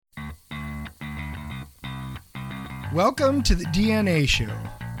Welcome to the DNA show.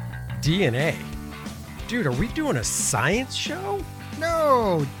 DNA? Dude, are we doing a science show?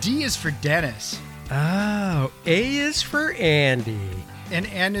 No, D is for Dennis. Oh, A is for Andy. And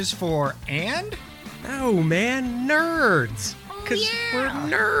N is for and? Oh, man, nerds. Because we're yeah.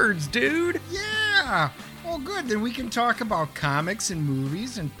 nerds, dude. Yeah. Well, good. Then we can talk about comics and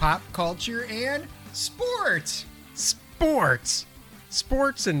movies and pop culture and sports. Sports.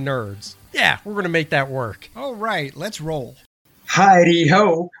 Sports and nerds. Yeah, we're going to make that work. All right, let's roll.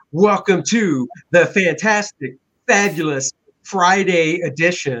 Heidi-ho, welcome to the fantastic, fabulous Friday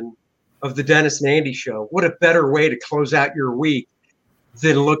edition of the Dennis and Andy Show. What a better way to close out your week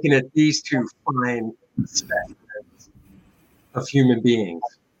than looking at these two fine specimens of human beings.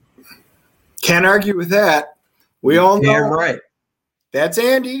 Can't argue with that. We all know. Damn right. That's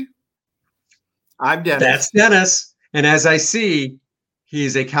Andy. I'm Dennis. That's Dennis. And as I see,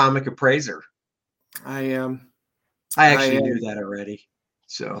 he's a comic appraiser. I am. I actually knew that already.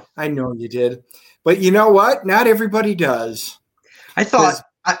 So I know you did. But you know what? Not everybody does. I thought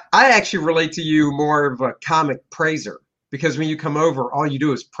I actually relate to you more of a comic praiser because when you come over, all you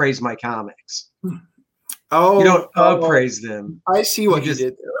do is praise my comics. Oh, you don't appraise them. I see what you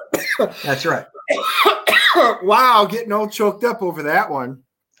did there. That's right. Wow, getting all choked up over that one.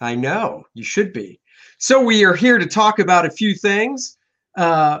 I know. You should be. So we are here to talk about a few things.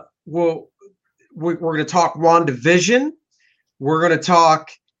 We're going to talk WandaVision. We're going to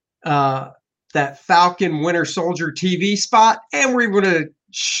talk that Falcon Winter Soldier TV spot, and we're going to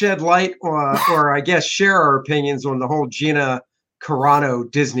shed light or I guess share our opinions on the whole Gina Carano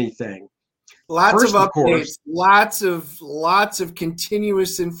Disney thing. Lots of updates, lots of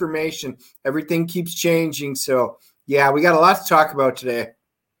continuous information. Everything keeps changing. So yeah, we got a lot to talk about today.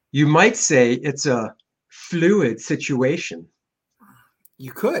 You might say it's a fluid situation.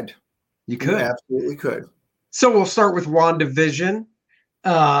 You could. You absolutely could. So we'll start with WandaVision.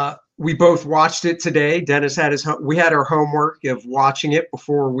 We both watched it today. Dennis had we had our homework of watching it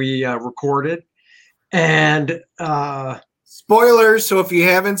before we recorded. And spoilers. So if you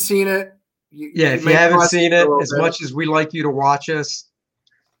haven't seen it, if you haven't seen it, as much as we like you to watch us,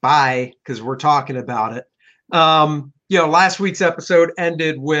 bye, because we're talking about it. Last week's episode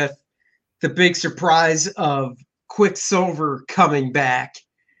ended with the big surprise of Quicksilver coming back.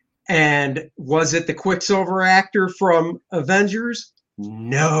 And was it the Quicksilver actor from Avengers?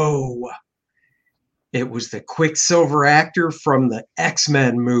 No. It was the Quicksilver actor from the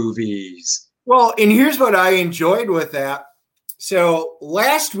X-Men movies. Well, and here's what I enjoyed with that. So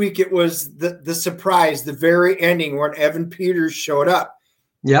last week it was the surprise, the very ending when Evan Peters showed up.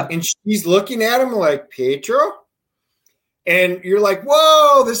 Yeah. And she's looking at him like, Pietro? And you're like,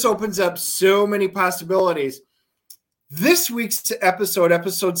 whoa, this opens up so many possibilities. This week's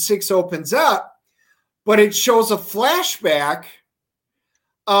episode 6 opens up, but it shows a flashback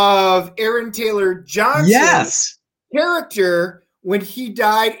of Aaron Taylor Johnson's character when he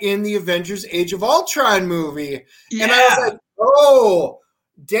died in the Avengers Age of Ultron movie. Yeah. And I was like, oh,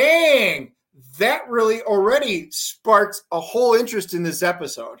 dang, that really already sparks a whole interest in this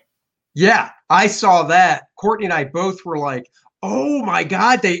episode. Yeah, I saw that. Courtney and I both were like, oh my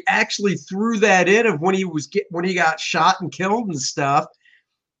God, they actually threw that in of when he got shot and killed and stuff.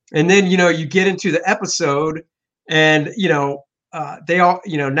 And then, you get into the episode and, they all,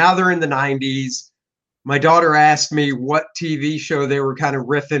 now they're in the 90s. My daughter asked me what TV show they were kind of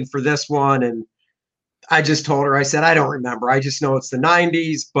riffing for this one. And I just told her, I said, I don't remember. I just know it's the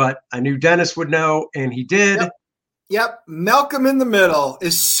 90s, but I knew Dennis would know. And he did. Yep. Malcolm in the Middle.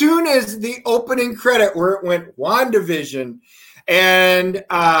 As soon as the opening credit where it went WandaVision, and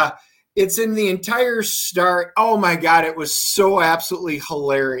it's in the entire start. Oh my God, it was so absolutely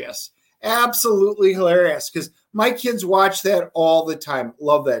hilarious. Absolutely hilarious. Because my kids watch that all the time.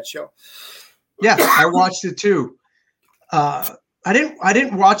 Love that show. Yeah, I watched it too. I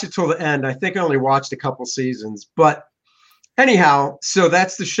didn't watch it till the end. I think I only watched a couple seasons. But anyhow, so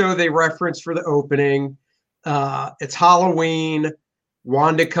that's the show they referenced for the opening. It's Halloween.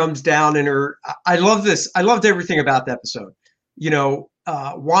 Wanda comes down in her. I love this. I loved everything about the episode.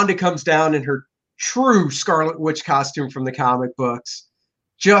 Wanda comes down in her true Scarlet Witch costume from the comic books,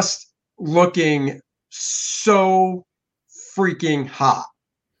 just looking so freaking hot.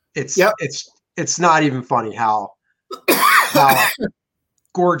 It's not even funny how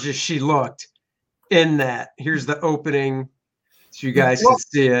gorgeous she looked in that. Here's the opening, so you guys can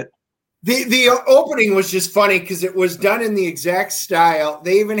see it. The opening was just funny because it was done in the exact style.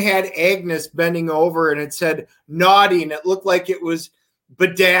 They even had Agnes bending over and it said naughty, and it looked like it was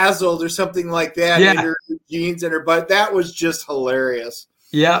bedazzled or something like that in her jeans and her butt. That was just hilarious.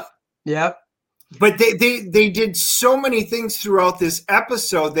 Yep. But they did so many things throughout this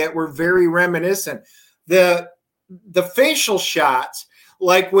episode that were very reminiscent. The facial shots,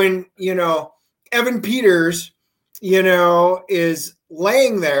 like when, Evan Peters, is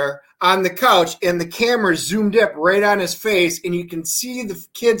laying there on the couch and the camera zoomed up right on his face and you can see the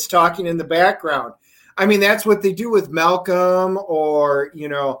kids talking in the background. I mean, that's what they do with Malcolm or,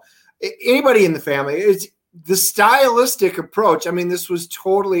 anybody in the family. It's the stylistic approach. I mean, this was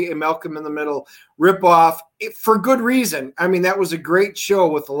totally a Malcolm in the Middle ripoff for good reason. I mean, that was a great show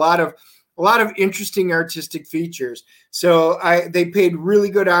with a lot of interesting artistic features. So they paid really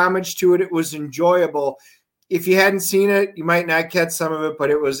good homage to it. It was enjoyable. If you hadn't seen it, you might not catch some of it, but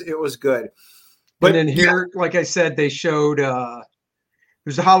it was good. But and then here, like I said, they showed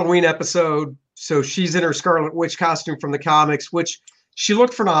there's a Halloween episode. So she's in her Scarlet Witch costume from the comics, which she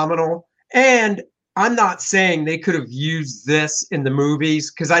looked phenomenal. And I'm not saying they could have used this in the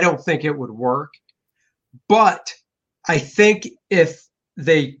movies because I don't think it would work. But I think if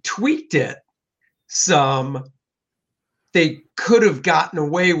they tweaked it some, they could have gotten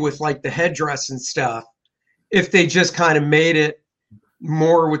away with like the headdress and stuff if they just kind of made it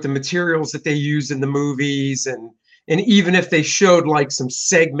more with the materials that they use in the movies, and even if they showed like some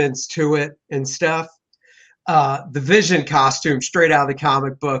segments to it and stuff. The Vision costume straight out of the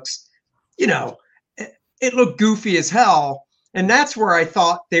comic books, it looked goofy as hell. And that's where I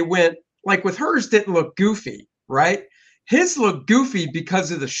thought they went, like with hers didn't look goofy, right? His looked goofy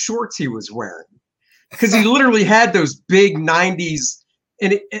because of the shorts he was wearing. Because he literally had those big 90s,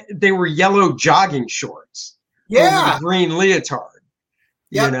 and they were yellow jogging shorts. Yeah. Over the green leotard,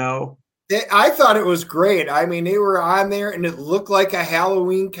 yep. I thought it was great. I mean, they were on there and it looked like a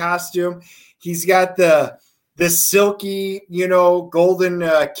Halloween costume. He's got the silky, golden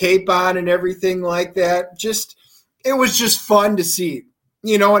cape on and everything like that. It was just fun to see,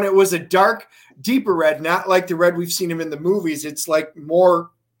 and it was a dark, deeper red, not like the red we've seen him in the movies. It's like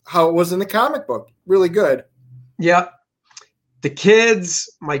more how it was in the comic book. Really good. Yep. The kids,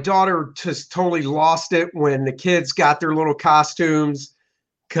 my daughter just totally lost it when the kids got their little costumes,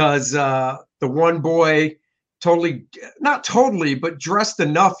 because the one boy not totally, but dressed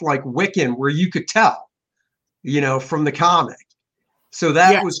enough like Wiccan where you could tell, from the comic. So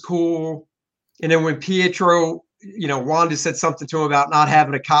that was cool. And then when Pietro, Wanda said something to him about not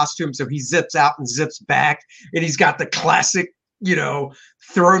having a costume, so he zips out and zips back, and he's got the classic,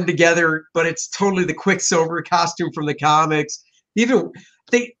 thrown together, but it's totally the Quicksilver costume from the comics. Even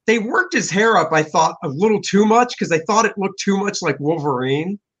they worked his hair up, I thought, a little too much, because I thought it looked too much like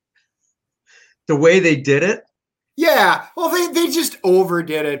Wolverine, the way they did it. Yeah, well, they just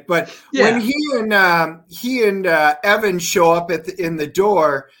overdid it. But when he and Evan show up in the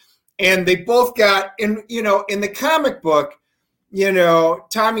door, and they both got in the comic book,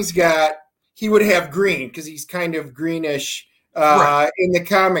 Tommy's he would have green because he's kind of greenish in the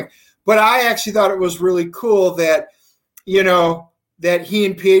comic. But I actually thought it was really cool that that he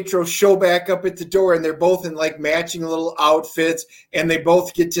and Pietro show back up at the door, and they're both in like matching little outfits, and they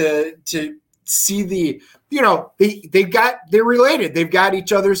both get to see they're related. They've got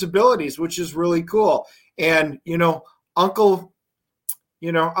each other's abilities, which is really cool. And Uncle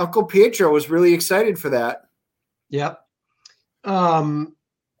Pietro was really excited for that. Yep.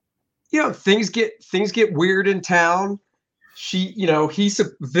 Things get weird in town.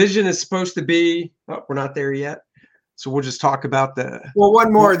 Vision is supposed to be. Oh, we're not there yet. So we'll just talk about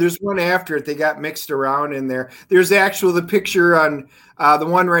one more. There's one after it. They got mixed around in there. There's the picture on the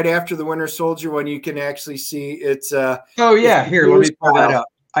one right after the Winter Soldier one. You can actually see it's. Here, let me pull that up.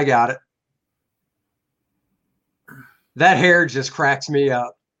 I got it. That hair just cracks me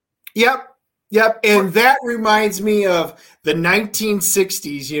up. Yep. And that reminds me of the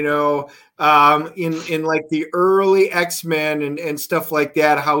 1960s, in like the early X-Men and stuff like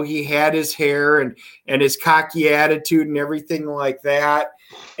that, how he had his hair and his cocky attitude and everything like that.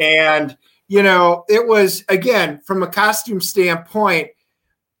 And, it was, again, from a costume standpoint,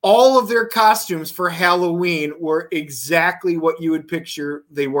 all of their costumes for Halloween were exactly what you would picture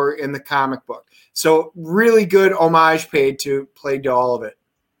they were in the comic book. So really good homage played to all of it.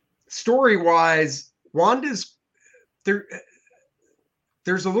 Story-wise, Wanda's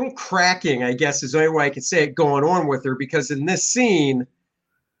there's a little cracking, I guess is the only way I can say it, going on with her, because in this scene,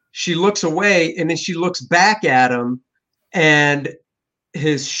 she looks away and then she looks back at him, and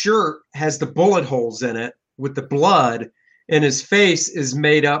his shirt has the bullet holes in it with the blood, and his face is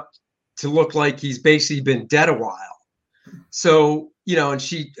made up to look like he's basically been dead a while. So, and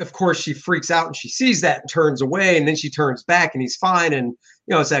she freaks out and she sees that and turns away, and then she turns back and he's fine. And,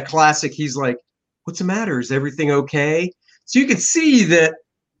 it's that classic, he's like, what's the matter? Is everything okay? So you can see that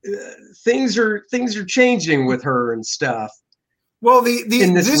things are changing with her and stuff. Well,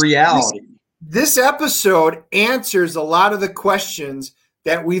 in this reality. This episode answers a lot of the questions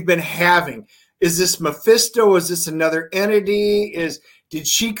that we've been having. Is this Mephisto? Is this another entity? Did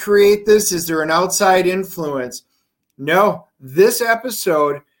she create this? Is there an outside influence? No, this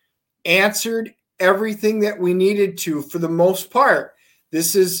episode answered everything that we needed to for the most part.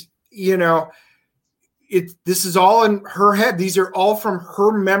 This is, this is all in her head. These are all from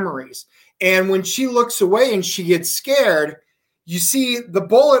her memories. And when she looks away and she gets scared, you see the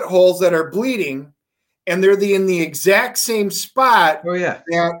bullet holes that are bleeding, and they're in the exact same spot. Oh, yeah.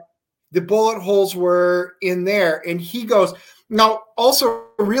 That the bullet holes were in there. And he goes, now also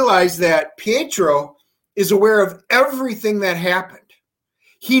realize that Pietro is aware of everything that happened.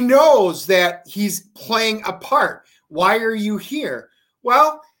 He knows that he's playing a part. Why are you here?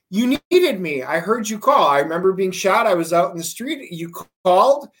 Well, you needed me. I heard you call. I remember being shot. I was out in the street. You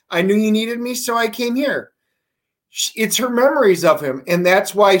called. I knew you needed me, so I came here. It's her memories of him. And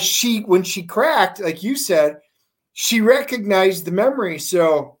that's why when she cracked, like you said, she recognized the memory.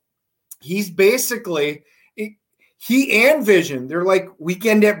 So he's basically, he and Vision, they're like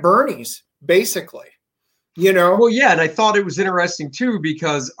Weekend at Bernie's, basically. Well, yeah, and I thought it was interesting too,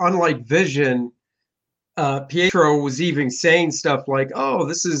 because unlike Vision, Pietro was even saying stuff like, "Oh,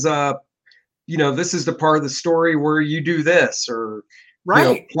 this is this is the part of the story where you do this, or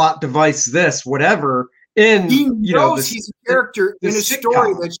right, plot device this, whatever." And he knows he's a character in a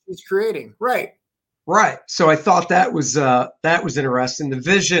story that she's creating, right? Right. So I thought that was interesting. The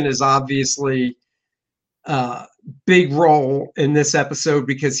Vision is obviously big role in this episode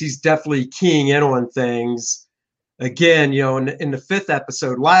because he's definitely keying in on things. Again, in the 5th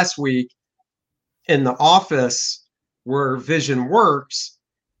episode last week, in the office where Vision works,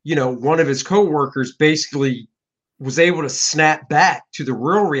 one of his coworkers basically was able to snap back to the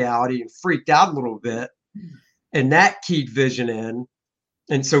real reality and freaked out a little bit, and that keyed Vision in.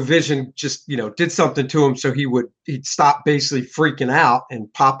 And so Vision just, did something to him so he'd stop basically freaking out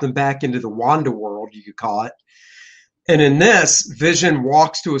and pop them back into the Wanda world, you could call it. And in this, Vision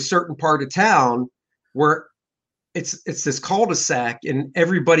walks to a certain part of town where it's this cul-de-sac and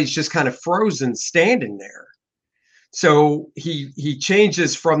everybody's just kind of frozen standing there. So he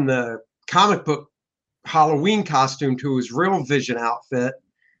changes from the comic book Halloween costume to his real Vision outfit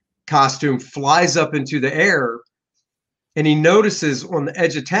costume, flies up into the air, and he notices on the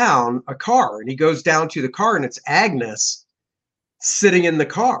edge of town a car, and he goes down to the car, and it's Agnes sitting in the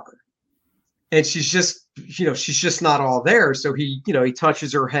car. And she's just not all there. So he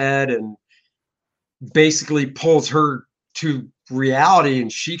touches her head and basically pulls her to reality,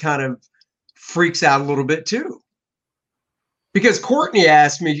 and she kind of freaks out a little bit too. Because Courtney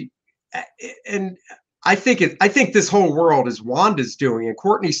asked me, and I think this whole world is Wanda's doing, and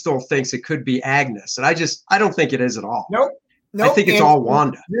Courtney still thinks it could be Agnes, and I don't think it is at all. Nope. I think it's all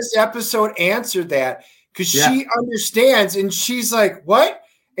Wanda. This episode answered that because she understands, and she's like, "What?"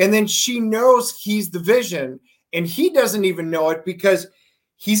 And then she knows he's the Vision, and he doesn't even know it because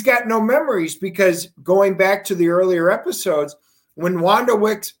he's got no memories. Because going back to the earlier episodes, when Wanda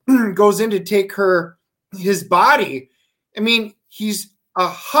Wicks goes in to take his body, I mean, he's a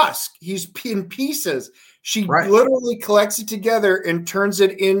husk. He's in pieces. She literally collects it together and turns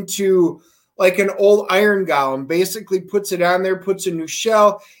it into like an old iron golem, basically puts it on there, puts a new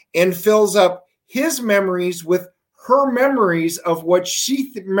shell, and fills up his memories with her memories of what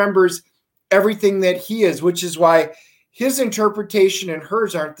she remembers everything that he is, which is why his interpretation and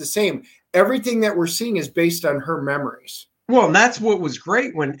hers aren't the same. Everything that we're seeing is based on her memories. Well, and that's what was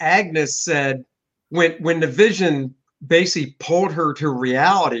great when Agnes said, when the Vision basically pulled her to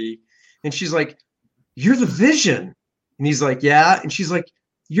reality, and she's like, "You're the Vision." And he's like, "Yeah." And she's like,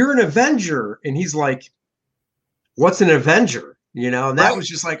 "You're an Avenger." And he's like, "What's an Avenger?" And that was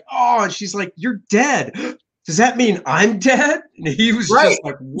just like, oh, and she's like, "You're dead. Does that mean I'm dead?" And he was just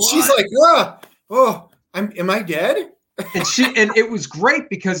like, "What?" She's like, am I dead? And it was great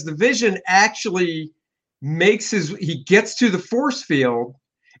because the Vision actually he gets to the force field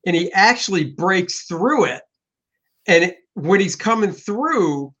and he actually breaks through it. And when he's coming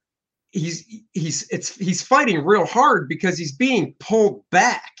through, he's fighting real hard because he's being pulled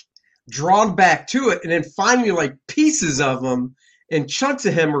back, drawn back to it, and then finally, like, pieces of him and chunks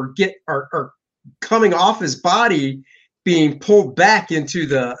of him are coming off his body, being pulled back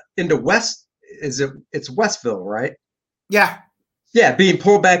into West. It's Westville, right? Yeah, being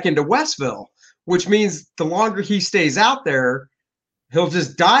pulled back into Westville, which means the longer he stays out there, he'll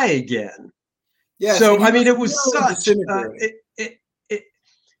just die again. Yeah. So I mean, it was such.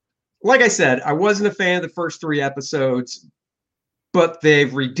 Like I said, I wasn't a fan of the first 3 episodes, but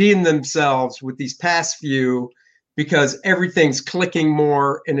they've redeemed themselves with these past few because everything's clicking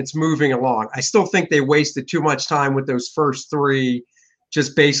more and it's moving along. I still think they wasted too much time with those first three,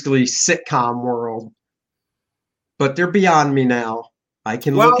 just basically sitcom world. But they're beyond me now. I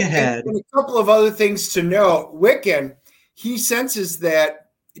can look ahead. And a couple of other things to note. Wiccan, he senses that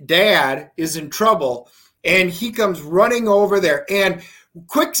Dad is in trouble, and he comes running over there. And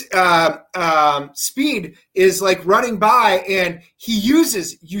quick speed is like running by, and he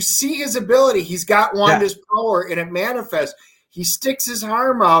uses, you see his ability. He's got Wanda's power, and it manifests. He sticks his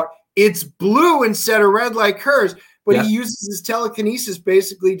arm out. It's blue instead of red like hers, but he uses his telekinesis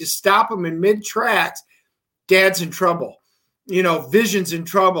basically to stop him in mid-tracks. Dad's in trouble. Vision's in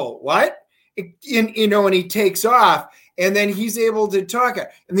trouble. What? And he takes off, and then he's able to talk.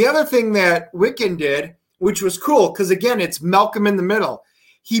 And the other thing that Wiccan did, which was cool, because again, it's Malcolm in the middle.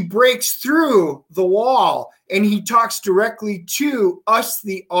 He breaks through the wall, and he talks directly to us,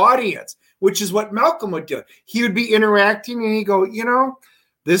 the audience, which is what Malcolm would do. He would be interacting, and he'd go,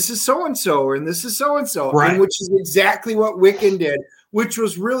 this is so-and-so, and this is so-and-so, right. Which is exactly what Wiccan did, which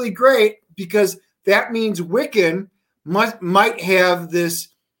was really great, because that means Wiccan might have this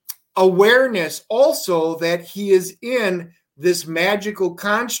awareness also that he is in this magical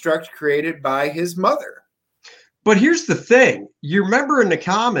construct created by his mother. But here's the thing. You remember in the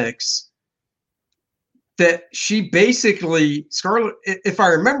comics that she basically, if I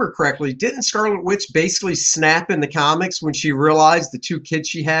remember correctly, didn't Scarlet Witch basically snap in the comics when she realized the two kids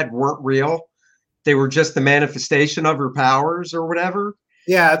she had weren't real? They were just the manifestation of her powers or whatever?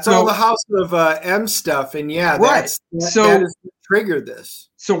 Yeah, it's all the House of M stuff, and right. that is what triggered this.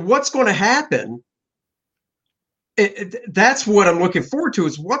 So what's going to happen? That's what I'm looking forward to.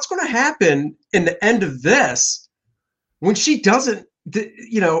 Is what's going to happen in the end of this when she doesn't?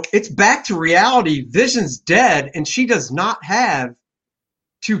 It's back to reality. Vision's dead, and she does not have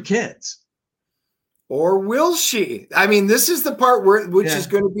two kids. Or will she? I mean, this is the part which is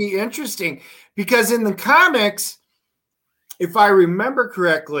going to be interesting, because in the comics, if I remember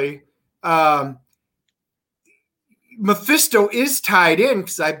correctly, Mephisto is tied in,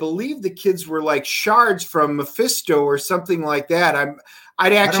 because I believe the kids were like shards from Mephisto or something like that.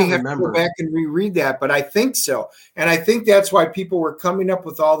 I'd actually have to go back and reread that, but I think so. And I think that's why people were coming up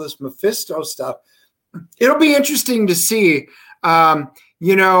with all this Mephisto stuff. It'll be interesting to see.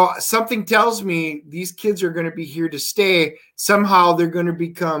 Something tells me these kids are going to be here to stay. Somehow they're going to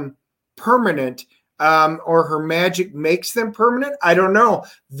become permanent. Or her magic makes them permanent. I don't know.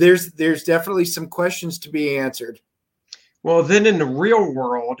 There's definitely some questions to be answered. Well, then in the real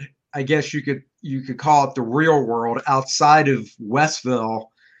world, I guess you could call it the real world outside of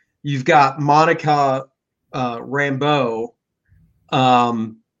Westville. You've got Monica Rambeau,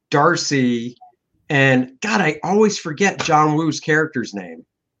 Darcy, and God, I always forget John Woo's character's name.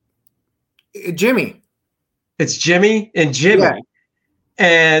 Jimmy. It's Jimmy and Jimmy. Yeah.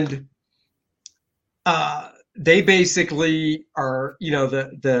 And they basically are,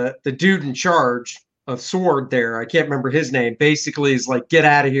 the dude in charge of SWORD there, I can't remember his name, basically is like, get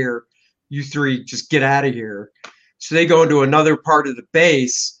out of here. You three, just get out of here. So they go into another part of the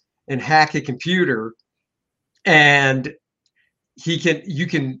base and hack a computer, and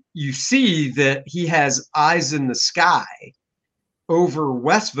you see that he has eyes in the sky over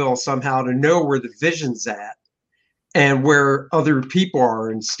Westville somehow to know where the Vision's at and where other people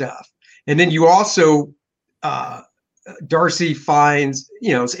are and stuff. And then you also, Darcy finds,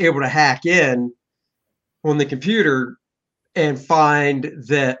 is able to hack in on the computer and find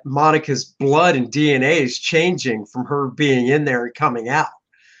that Monica's blood and DNA is changing from her being in there and coming out.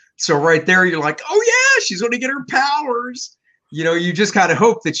 So right there, you're like, oh yeah, she's going to get her powers. You just kind of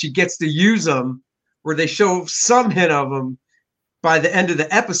hope that she gets to use them, where they show some hint of them by the end of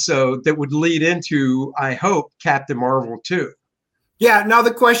the episode that would lead into, I hope, Captain Marvel 2. Yeah, now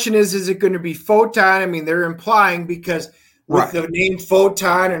the question is it going to be Photon? I mean, they're implying, because with the name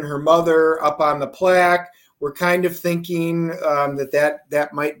Photon and her mother up on the plaque, we're kind of thinking that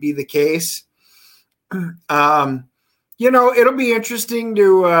might be the case. It'll be interesting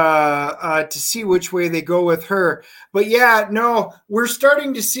to see which way they go with her. But yeah, no, we're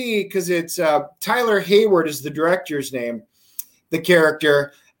starting to see, because it's Tyler Hayward is the director's name, the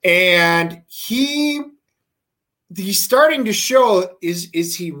character, and he's starting to show,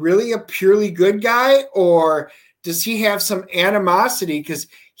 is he really a purely good guy, or does he have some animosity? Because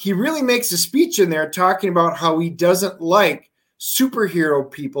he really makes a speech in there talking about how he doesn't like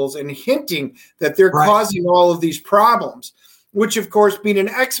superhero peoples and hinting that they're causing all of these problems, which, of course, being an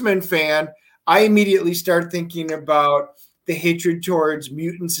X-Men fan, I immediately start thinking about the hatred towards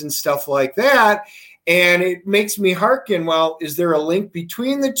mutants and stuff like that. And it makes me hearken, well, is there a link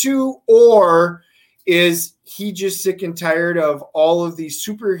between the two, or is he just sick and tired of all of these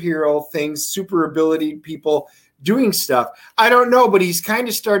superhero things, super ability people doing stuff? I don't know, but he's kind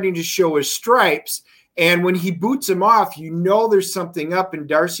of starting to show his stripes. And when he boots him off, there's something up, and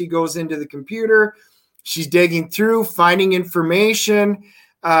Darcy goes into the computer. She's digging through, finding information.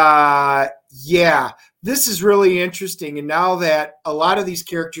 This is really interesting. And now that a lot of these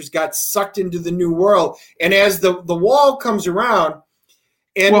characters got sucked into the new world, and as the wall comes around,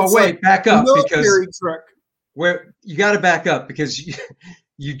 and back up, because truck. Where you got to back up because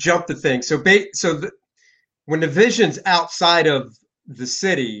you jumped the thing. When the Vision's outside of the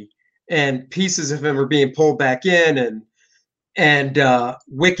city and pieces of him are being pulled back in, and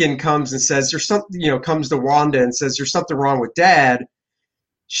Wiccan comes and says there's something, comes to Wanda and says there's something wrong with Dad.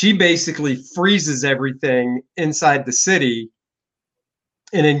 She basically freezes everything inside the city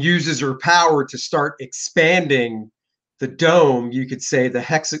and then uses her power to start expanding the dome, you could say the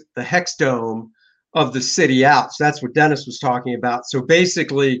hex dome of the city out. So that's what Dennis was talking about. So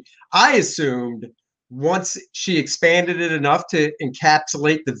basically, I assumed once she expanded it enough to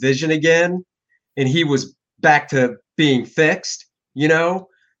encapsulate the Vision again, and he was back to being fixed, that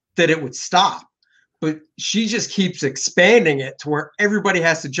it would stop. But she just keeps expanding it to where everybody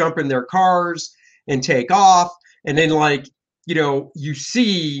has to jump in their cars and take off. And then, you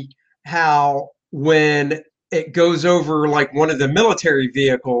see how when it goes over like one of the military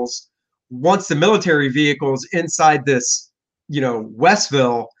vehicles, once the military vehicle's inside this,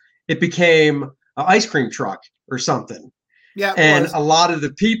 Westville, it became an ice cream truck or something. Yeah. And a lot of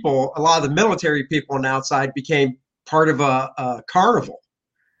the military people on the outside became part of a carnival,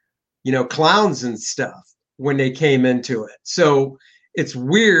 clowns and stuff when they came into it. So it's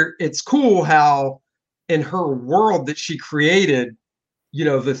weird. It's cool how in her world that she created,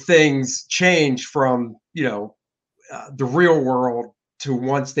 the things change from, the real world to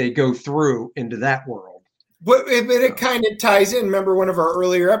once they go through into that world. But it kind of ties in. Remember one of our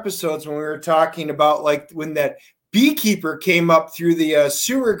earlier episodes when we were talking about when that beekeeper came up through the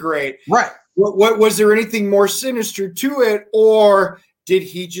sewer grate. Right. What was there anything more sinister to it, or did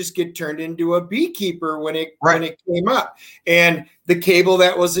he just get turned into a beekeeper when it came up? And the cable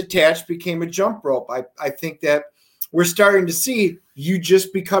that was attached became a jump rope. I think that we're starting to see you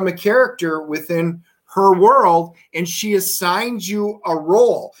just become a character within her world, and she assigns you a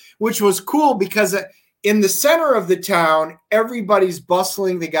role, which was cool because in the center of the town, everybody's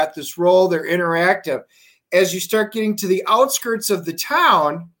bustling. They got this role. They're interactive. As you start getting to the outskirts of the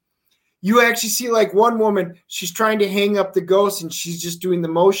town, you actually see one woman, she's trying to hang up the ghost, and she's just doing the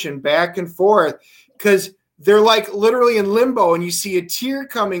motion back and forth because they're literally in limbo, and you see a tear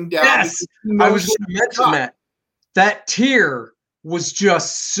coming down. Yes, I was going to mention that. That tear was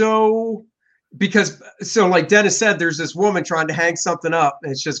just so like Dennis said, there's this woman trying to hang something up,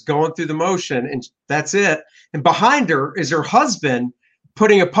 and it's just going through the motion, and that's it. And behind her is her husband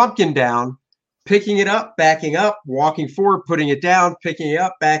putting a pumpkin down, picking it up, backing up, walking forward, putting it down, picking it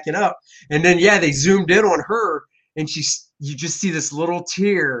up, backing up. And then, they zoomed in on her, and you just see this little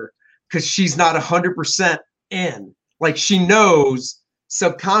tear because she's not 100% in. Like she knows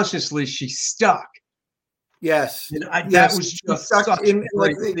subconsciously she's stuck. Yes. And that was just such a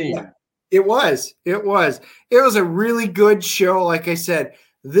great theme. Yeah. It was a really good show. Like I said,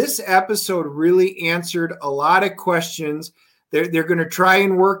 this episode really answered a lot of questions. They're going to try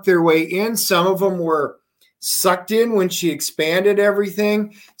and work their way in. Some of them were sucked in when she expanded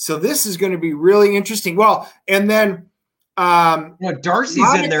everything. So this is going to be really interesting. Well, and then Darcy's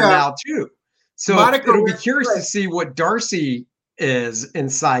Monica, in there now too. So it'll be curious to see what Darcy is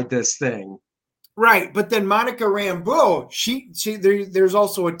inside this thing. Right, but then Monica Rambeau, there's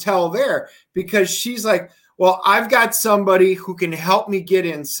also a tell there because she's like, well, I've got somebody who can help me get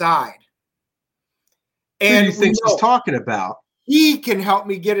inside. And who do you think she's talking about? He can help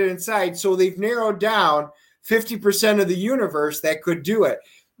me get it inside. So they've narrowed down 50% of the universe that could do it.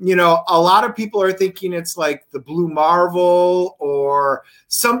 A lot of people are thinking it's like the Blue Marvel or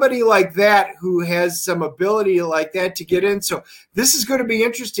somebody like that who has some ability like that to get in. So this is going to be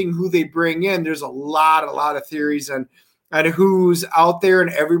interesting who they bring in. There's a lot of theories on who's out there,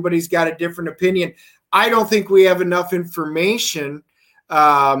 and everybody's got a different opinion. I don't think we have enough information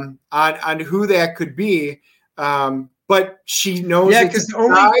on who that could be. But she knows because the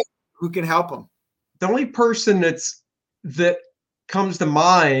only guy who can help him. The only person that comes to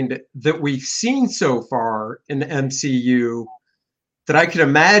mind that we've seen so far in the MCU that I could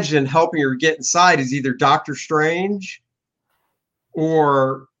imagine helping her get inside is either Doctor Strange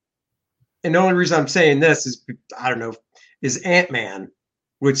and the only reason I'm saying this is, I don't know, is Ant-Man.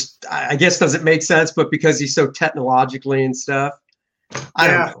 which I guess doesn't make sense, but because he's so technologically and stuff, I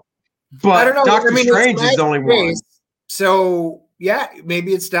don't know. But I don't know. Doctor Strange is the only one. So yeah,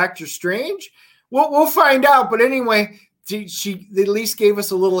 maybe it's Doctor Strange. We'll find out. But anyway, she at least gave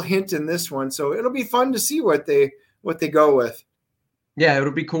us a little hint in this one, so it'll be fun to see what they go with. Yeah,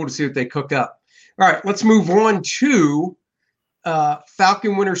 it'll be cool to see what they cook up. All right, let's move on to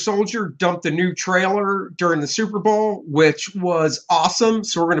Falcon Winter Soldier dumped a new trailer during the Super Bowl, which was awesome.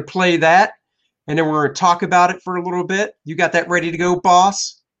 So we're going to play that, and then we're going to talk about it for a little bit. You got that ready to go,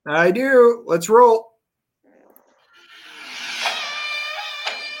 boss? I do. Let's roll.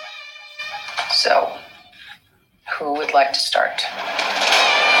 So, who would like to start?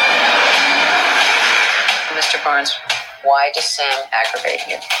 Mr. Barnes, why does Sam aggravate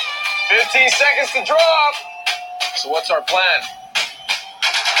you? 15 seconds to drop. So what's our plan?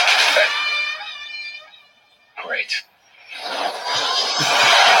 Great.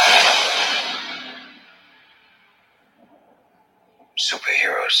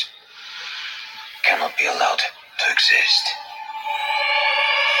 Superheroes cannot be allowed to exist.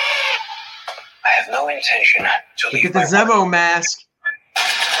 I have no intention to Look leave at the my Zemo mask.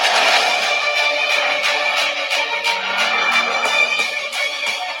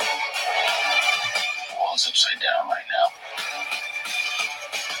 Wall's upside down right now.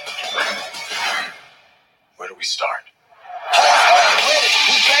 Where do we start? Look,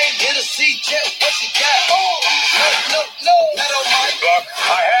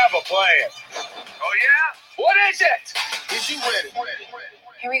 I have a plan. Oh yeah? What is it? Is you ready?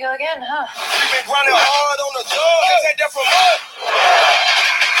 Here we go again, huh? We've been running hard on the job. Can't take that from us.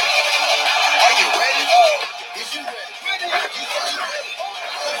 Are you ready? Is you ready? Ready?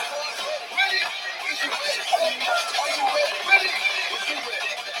 Ready? Is you ready? Are you ready? Ready? Is you ready?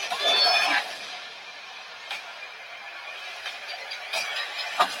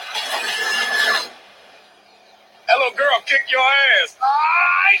 Hello, girl, kick your ass.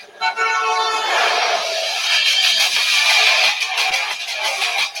 Aight.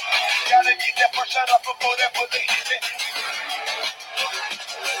 Gotta get that person up before that police.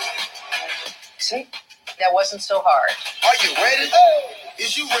 See? That wasn't so hard. Are you ready?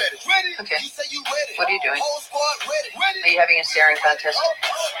 Is you ready? Ready? Okay. You say you ready. What are you doing? Whole squad ready. Ready? Are you having a staring contest?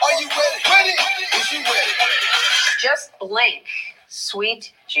 Are you ready? Ready? Is you ready? Just blink.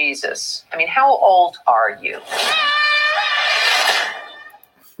 Sweet Jesus. I mean, how old are you?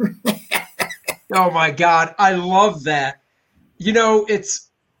 Oh my God, I love that. You know, it's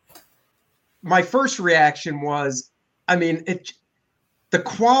my first reaction was, I mean, the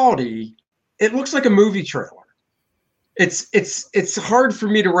quality, it looks like a movie trailer. It's hard for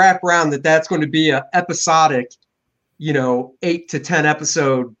me to wrap around that that's going to be a episodic, 8 to 10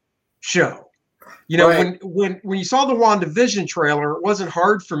 episode show. Right. when you saw the WandaVision trailer, it wasn't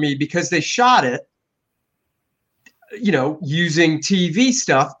hard for me because they shot it, using TV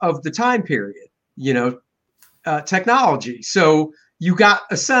stuff of the time period, technology. So you got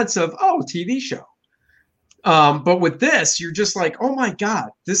a sense of, TV show. But with this, you're just like, oh my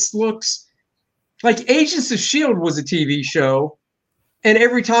God, this looks like Agents of S.H.I.E.L.D. was a TV show. And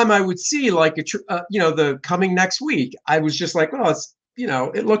every time I would see like, the coming next week, I was just like, oh, it's,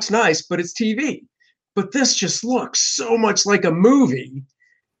 it looks nice, but it's TV. But this just looks so much like a movie.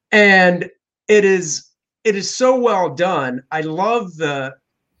 And it is so well done. I love the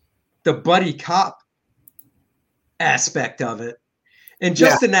buddy cop aspect of it. And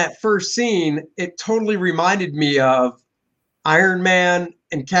just in that first scene, it totally reminded me of Iron Man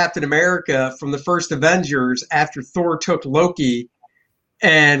and Captain America from the first Avengers after Thor took Loki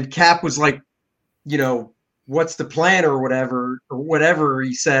and Cap was like, what's the plan or whatever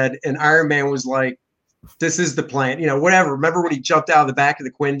he said. And Iron Man was like, this is the plan, whatever. Remember when he jumped out of the back of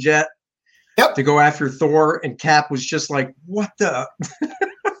the Quinjet to go after Thor and Cap was just like, what the?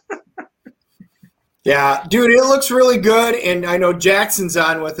 Yeah, dude, it looks really good. And I know Jackson's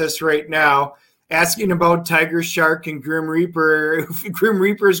on with us right now asking about Tiger Shark and Grim Reaper. If Grim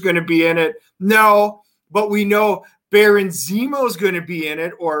Reaper is going to be in it. No, but we know Baron Zemo is going to be in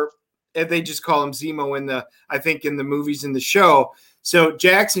it, or they just call him Zemo in the movies and the show. So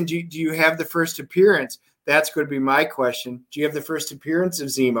Jackson, do you have the first appearance? That's going to be my question. Do you have the first appearance of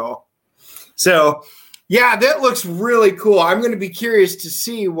Zemo? So yeah, that looks really cool. I'm going to be curious to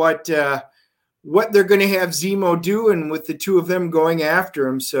see what they're going to have Zemo doing with the two of them going after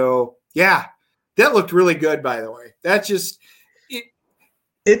him. So yeah, that looked really good, by the way. That's just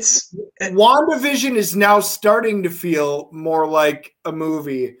WandaVision is now starting to feel more like a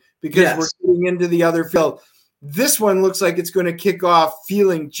movie because we're getting into the other field. This one looks like it's going to kick off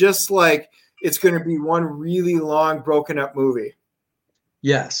feeling just like it's going to be one really long broken up movie.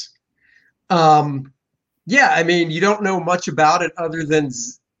 Yes. Yeah, I mean, you don't know much about it other than,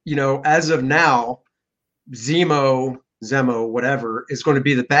 as of now, Zemo, whatever, is going to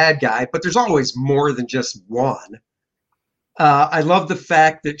be the bad guy, but there's always more than just one. I love the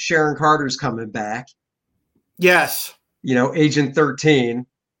fact that Sharon Carter's coming back. Yes. Agent 13.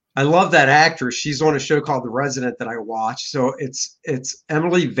 I love that actress. She's on a show called The Resident that I watch. So it's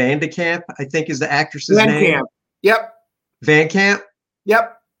Emily Vandekamp, I think is the actress's name. Camp. Yep. Van Camp.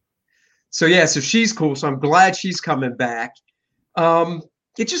 Yep. So yeah, so she's cool. So I'm glad she's coming back.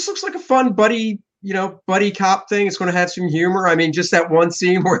 It just looks like a fun buddy cop thing. It's going to have some humor. I mean, just that one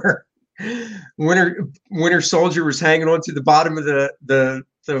scene where Winter Soldier was hanging onto the bottom of the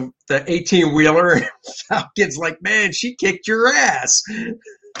 18-wheeler, and Falcon's like, man, she kicked your ass.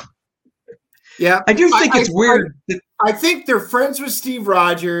 Yeah, I do think it's weird. I think they're friends with Steve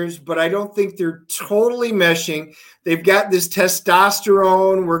Rogers, but I don't think they're totally meshing. They've got this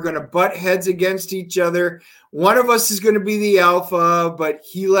testosterone. We're going to butt heads against each other. One of us is going to be the alpha, but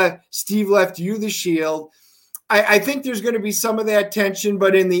Steve left you the shield. I think there's going to be some of that tension,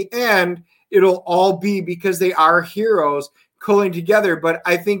 but in the end, it'll all be because they are heroes pulling together. But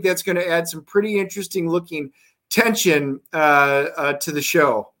I think that's going to add some pretty interesting looking tension to the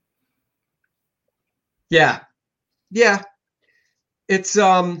show. Yeah. It's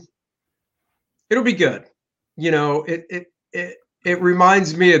it'll be good. It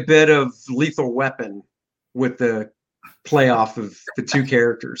reminds me a bit of Lethal Weapon with the playoff of the two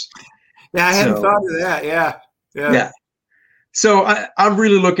characters. Yeah, I hadn't thought of that. Yeah. So I'm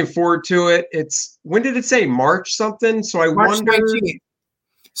really looking forward to it. When did it say March something? So March 19th.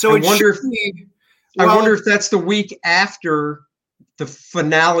 So I wonder if that's the week after the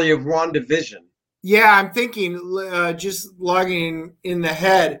finale of WandaVision. Yeah, I'm thinking just logging in the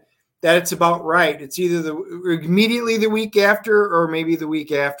head that it's about right. It's either immediately the week after or maybe the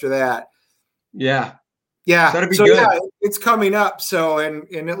week after that. Yeah. Yeah. That'd be good. Yeah, it's coming up. So, and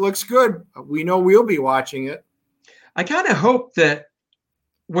it looks good. We know we'll be watching it. I kind of hope that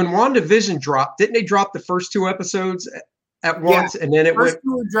when WandaVision dropped, didn't they drop the first 2 episodes at once? Yeah, and then first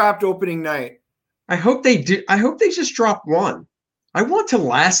 2 were dropped opening night. I hope they do. I hope they just drop one. I want to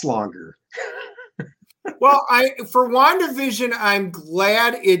last longer. Well, for WandaVision, I'm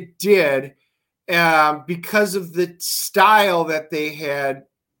glad it did because of the style that they had,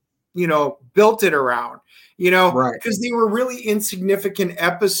 built it around, right. Because they were really insignificant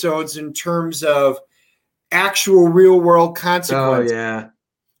episodes in terms of actual real world consequences. Oh, yeah.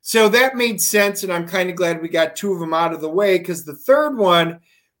 So that made sense. And I'm kind of glad we got 2 of them out of the way because the third one,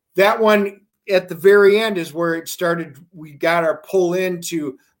 that one at the very end is where it started. We got our pull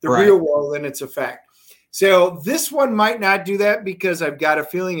into the real world and its effect. So this one might not do that because I've got a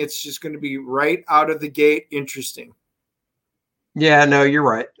feeling it's just going to be right out of the gate interesting. Yeah, no, you're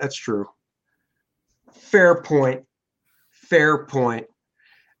right. That's true. Fair point.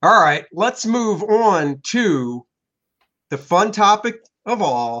 All right, let's move on to the fun topic of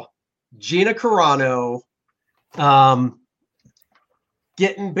all, Gina Carano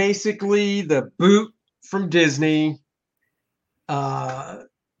getting basically the boot from Disney.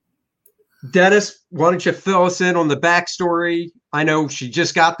 Dennis, why don't you fill us in on the backstory? I know she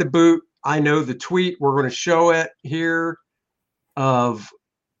just got the boot. I know the tweet. We're going to show it here of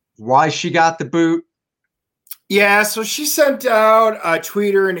why she got the boot. Yeah, so she sent out a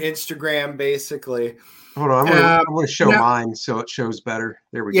Twitter and Instagram, basically. Hold on, I'm going to show mine so it shows better.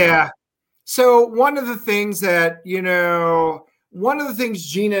 There we go. Yeah. So one of the things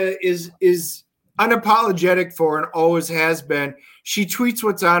Gina is unapologetic for and always has been, she tweets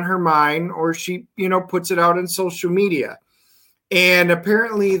what's on her mind or she, puts it out on social media. And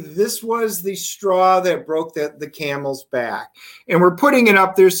apparently this was the straw that broke the camel's back. And we're putting it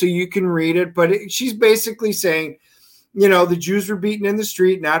up there so you can read it. But she's basically saying, the Jews were beaten in the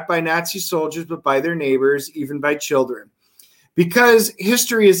street, not by Nazi soldiers, but by their neighbors, even by children. Because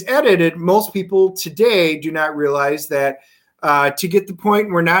history is edited, most people today do not realize that to get the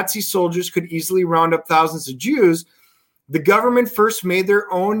point where Nazi soldiers could easily round up thousands of Jews, the government first made their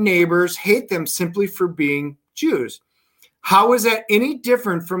own neighbors hate them simply for being Jews. How is that any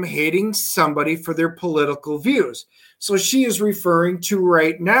different from hating somebody for their political views? So she is referring to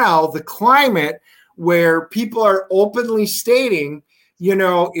right now the climate where people are openly stating,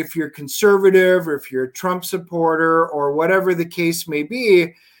 if you're conservative or if you're a Trump supporter or whatever the case may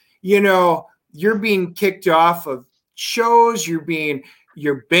be, you're being kicked off of shows,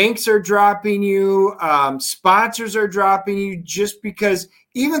 your banks are dropping you, sponsors are dropping you just because,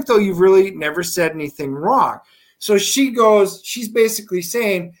 even though you've really never said anything wrong. So she's basically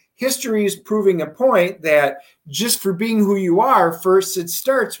saying history is proving a point that just for being who you are. First, it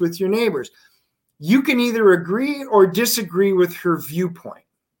starts with your neighbors. You can either agree or disagree with her viewpoint.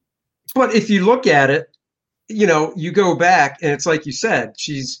 But if you look at it, you go back and it's like you said,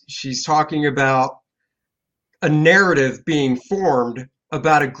 she's talking about a narrative being formed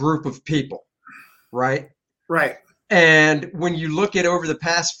about a group of people, right? Right. And when you look at over the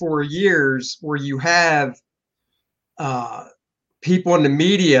past 4 years where you have people in the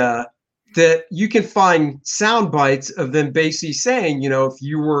media that you can find sound bites of them basically saying, if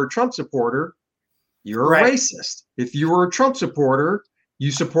you were a Trump supporter, you're a racist. If you were a Trump supporter,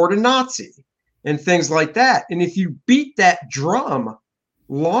 you support a Nazi and things like that. And if you beat that drum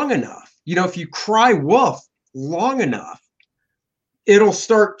long enough, if you cry wolf long enough, it'll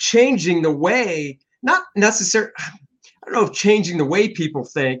start changing the way, not necessarily, I don't know if changing the way people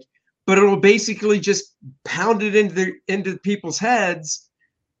think, but it'll basically just pound it into people's heads.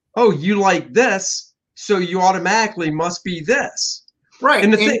 Oh, you like this, so you automatically must be this. Right.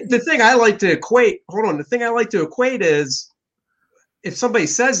 And the thing I like to equate, the thing I like to equate is, if somebody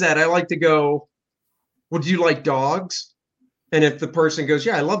says that, I like to go, well, do you like dogs? And if the person goes,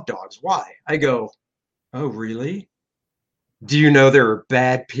 yeah, I love dogs. Why? I go, oh, really? Do you know there are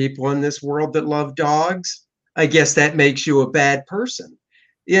bad people in this world that love dogs? I guess that makes you a bad person.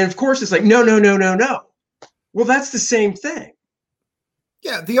 And of course, it's like, no. Well, that's the same thing.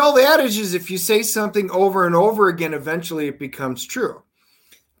 Yeah, the old adage is if you say something over and over again, eventually it becomes true.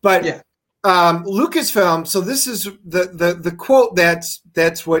 But yeah. Lucasfilm, so this is the quote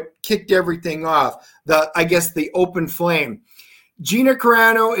that's what kicked everything off. The open flame. Gina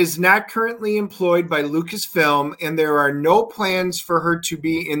Carano is not currently employed by Lucasfilm, and there are no plans for her to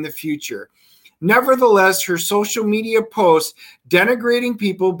be in the future. Nevertheless, her social media posts denigrating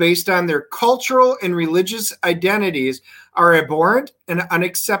people based on their cultural and religious identities are abhorrent and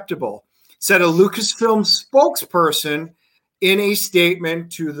unacceptable, said a Lucasfilm spokesperson in a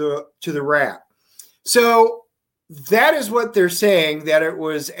statement to the Wrap. So that is what they're saying, that it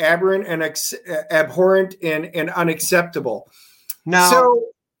was aberrant and abhorrent and unacceptable. Now,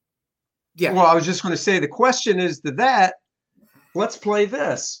 yeah. Well, I was just going to say the question is to that. Let's play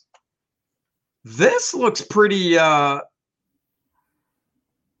this. This looks pretty.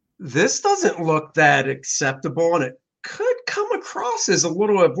 This doesn't look that acceptable, and it could come across as a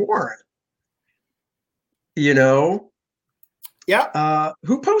little abhorrent. Yeah.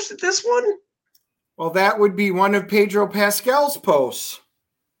 Who posted this one? Well, that would be one of Pedro Pascal's posts,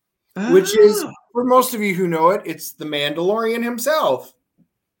 which is, for most of you who know it, it's the Mandalorian himself.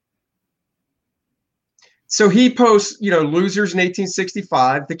 So he posts, losers in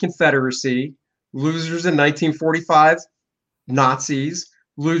 1865, the Confederacy, losers in 1945, Nazis,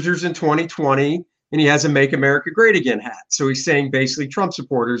 losers in 2020, and he has a Make America Great Again hat. So he's saying basically Trump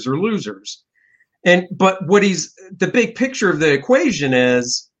supporters are losers. But the big picture of the equation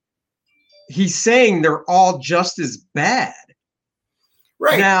is he's saying they're all just as bad.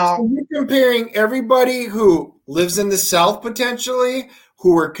 Right. Now, so you're comparing everybody who lives in the South potentially,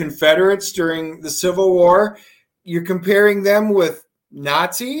 who were Confederates during the Civil War. You're comparing them with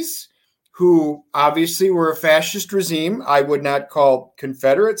Nazis, who obviously were a fascist regime. I would not call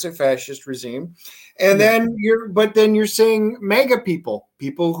Confederates a fascist regime. And then you're saying MAGA people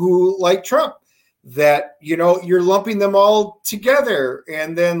who like Trump, that, you're lumping them all together,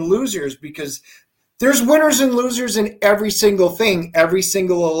 and then losers, because there's winners and losers in every single thing, every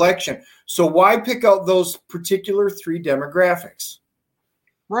single election. So why pick out those particular three demographics?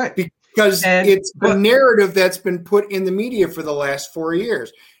 Right. Because it's a narrative that's been put in the media for the last 4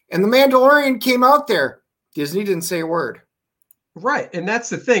 years. And The Mandalorian came out there. Disney didn't say a word. Right. And that's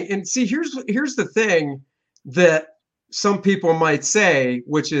the thing. And see, here's the thing that some people might say,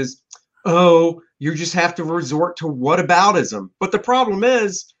 which is, oh, you just have to resort to whataboutism. But the problem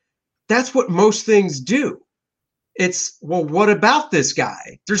is, that's what most things do. It's, well, what about this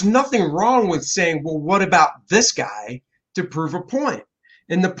guy? There's nothing wrong with saying, well, what about this guy, to prove a point?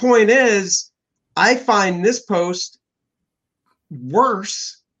 And the point is, I find this post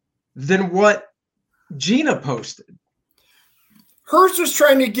worse than what Gina posted. Hers was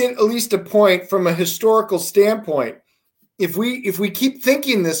trying to get at least a point from a historical standpoint. If we keep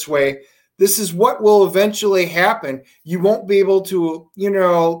thinking this way, this is what will eventually happen. You won't be able to,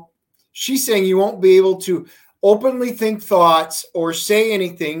 she's saying you won't be able to openly think thoughts or say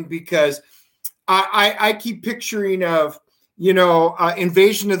anything, because I keep picturing of,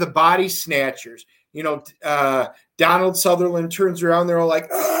 Invasion of the Body Snatchers. Donald Sutherland turns around, they're all like,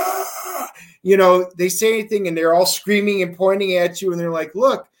 they say anything and they're all screaming and pointing at you, and they're like,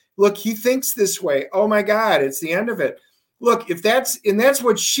 look, he thinks this way. Oh my God, it's the end of it. Look, that's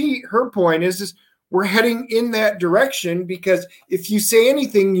what her point is we're heading in that direction, because if you say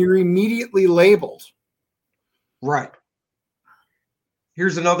anything, you're immediately labeled. Right.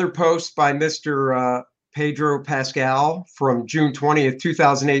 Here's another post by Mr. Pedro Pascal from June 20th,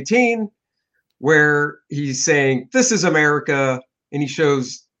 2018, where he's saying, "This is America." And he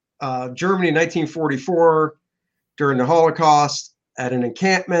shows Germany in 1944 during the Holocaust at an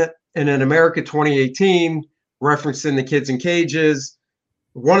encampment, and in America 2018, referencing the kids in cages.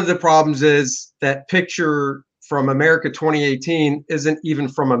 One of the problems is that picture from America 2018 isn't even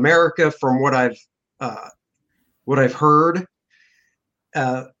from America, from what I've heard.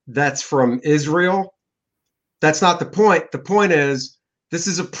 That's from Israel. That's not the point. The point is, this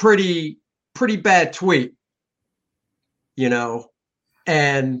is a pretty bad tweet,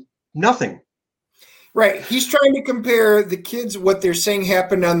 and nothing. Right. He's trying to compare the kids, what they're saying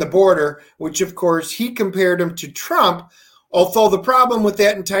happened on the border, which of course he compared them to Trump. Although the problem with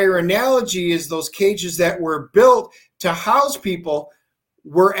that entire analogy is those cages that were built to house people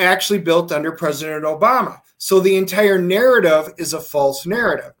were actually built under President Obama. So the entire narrative is a false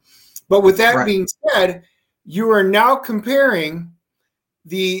narrative. But with that being said, you are now comparing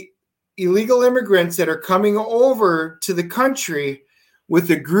the illegal immigrants that are coming over to the country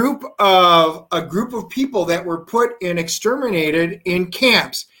with a group of people that were put and exterminated in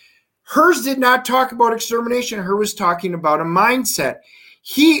camps. Hers did not talk about extermination. Her was talking about a mindset.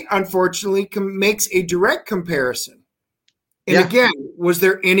 He, unfortunately, makes a direct comparison. And again, was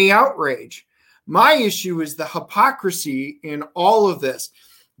there any outrage? My issue is the hypocrisy in all of this.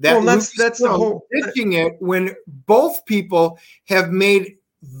 That's the whole pitching it when both people have made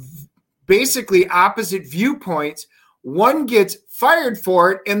basically opposite viewpoints. One gets fired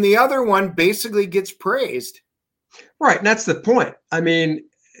for it, and the other one basically gets praised. Right, and that's the point. I mean,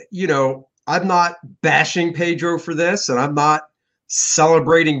 I'm not bashing Pedro for this, and I'm not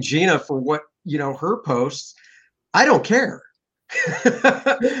celebrating Gina for what, her posts. I don't care.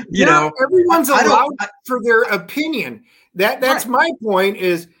 Everyone's allowed for their opinion. That's my point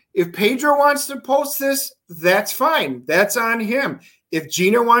is, if Pedro wants to post this, that's fine. That's on him. If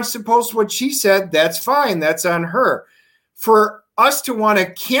Gina wants to post what she said, that's fine. That's on her. For us to want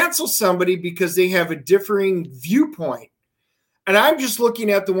to cancel somebody because they have a differing viewpoint, and I'm just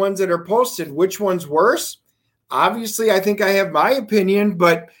looking at the ones that are posted, which one's worse? Obviously, I think I have my opinion,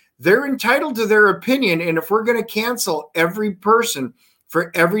 but they're entitled to their opinion. And if we're going to cancel every person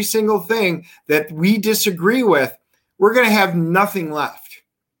for every single thing that we disagree with, we're going to have nothing left.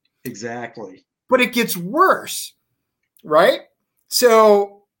 Exactly. But it gets worse, right?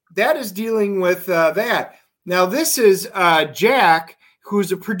 So that is dealing with that. Now, this is Jack,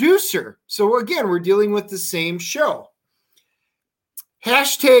 who's a producer. So again, we're dealing with the same show.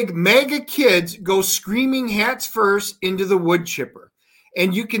 Hashtag mega kids go screaming hats first into the wood chipper.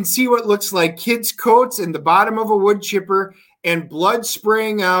 And you can see what looks like kids' coats in the bottom of a wood chipper and blood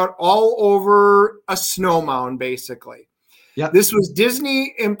spraying out all over a snow mound, basically. Yep. This was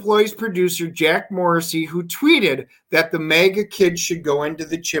Disney employees producer Jack Morrissey, who tweeted that the mega kids should go into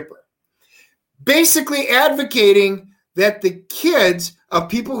the chipper, basically advocating that the kids of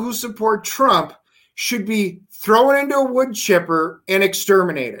people who support Trump should be thrown into a wood chipper and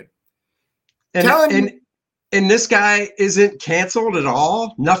exterminated. And this guy isn't canceled at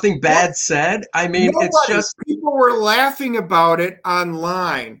all. Nothing bad said. I mean, it's just people were laughing about it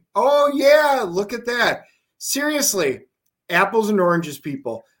online. Oh yeah, look at that. Seriously, apples and oranges,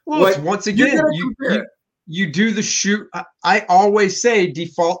 people. Well, once again, you do the shoe. I always say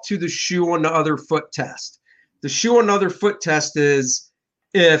default to the shoe on the other foot test. The shoe on the other foot test is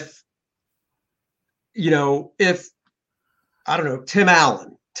if I don't know, Tim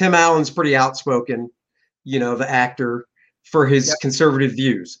Allen. Tim Allen's pretty outspoken, the actor, for his conservative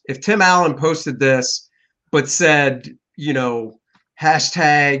views. If Tim Allen posted this, but said,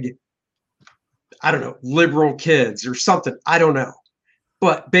 hashtag, I don't know, liberal kids or something, I don't know.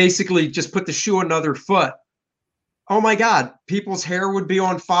 But basically just put the shoe on another foot. Oh my God, people's hair would be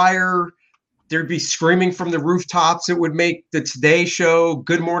on fire. There'd be screaming from the rooftops. It would make the Today Show,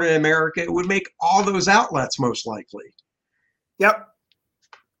 Good Morning America. It would make all those outlets most likely. Yep.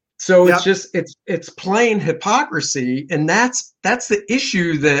 So it's just it's plain hypocrisy, and that's the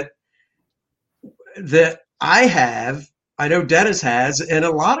issue that I have. I know Dennis has, and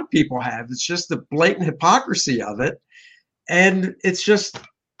a lot of people have. It's just the blatant hypocrisy of it, and it's just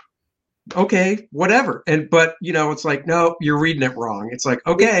okay, whatever. But it's like, no, you're reading it wrong. It's like,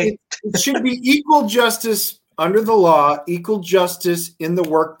 okay, it should be equal justice under the law, equal justice in the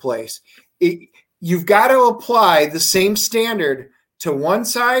workplace. You've got to apply the same standard to one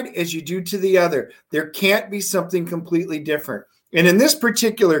side as you do to the other. There can't be something completely different. And in this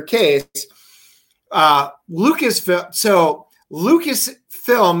particular case, Lucasfilm. So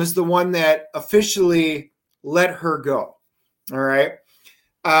Lucasfilm is the one that officially let her go. All right.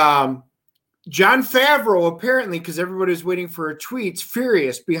 Jon Favreau, apparently, because everybody's waiting for her tweets,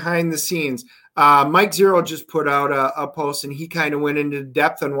 furious behind the scenes. Mike Zero just put out a post, and he kind of went into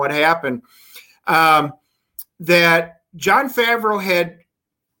depth on what happened. That Jon Favreau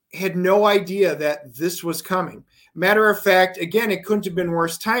had no idea that this was coming. Matter of fact, again, it couldn't have been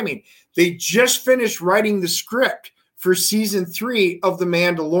worse timing. They just finished writing the script for season 3 of The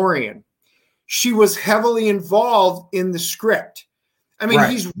Mandalorian. She was heavily involved in the script. I mean,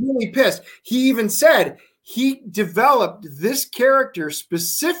 Right. He's really pissed. He even said he developed this character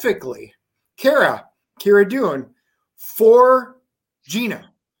specifically, Cara Dune, for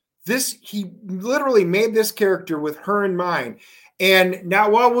Gina. He literally made this character with her in mind. And now,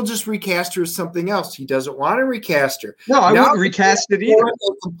 we'll just recast her as something else. He doesn't want to recast her. No, I Now wouldn't recast it either.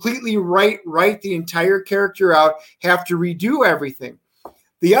 Completely write the entire character out, have to redo everything.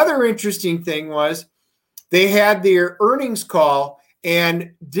 The other interesting thing was they had their earnings call,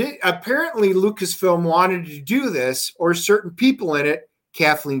 and apparently Lucasfilm wanted to do this, or certain people in it,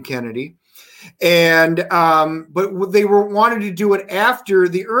 Kathleen Kennedy, and but they wanted to do it after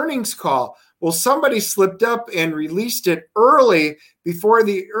the earnings call. Well, somebody slipped up and released it early before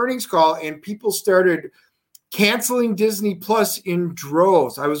the earnings call, and people started canceling Disney Plus in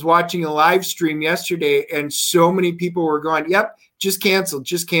droves. I was watching a live stream yesterday, and so many people were going, yep, just canceled.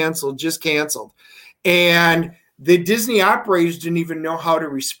 And the Disney operators didn't even know how to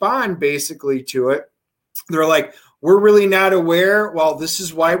respond basically to it. They're like, we're really not aware. Well, this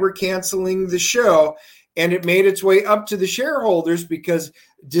is why we're canceling the show. And it made its way up to the shareholders because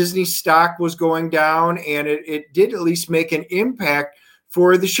Disney stock was going down, and it did at least make an impact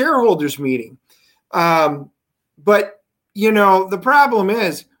for the shareholders meeting. But, the problem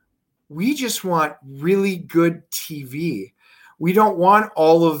is we just want really good TV. We don't want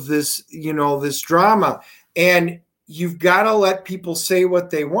all of this, this drama. And you've got to let people say what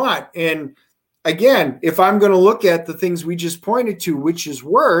they want. And again, if I'm going to look at the things we just pointed to, which is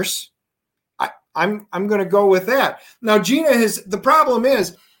worse, I'm going to go with that. Now, the problem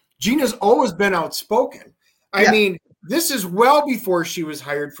is Gina's always been outspoken. I mean, this is well before she was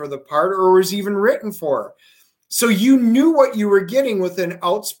hired for the part or was even written for her. So you knew what you were getting with an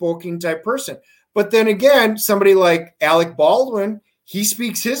outspoken type person. But then again, somebody like Alec Baldwin, he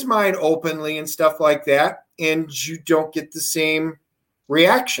speaks his mind openly and stuff like that, and you don't get the same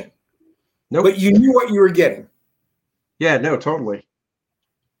reaction. Nope. But you knew what you were getting. Yeah, no, totally.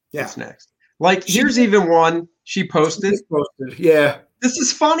 Yeah. What's next? Like, here's even one she posted. Yeah. This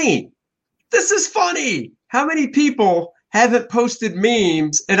is funny. How many people haven't posted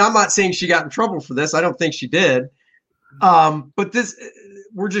memes? And I'm not saying she got in trouble for this. I don't think she did. But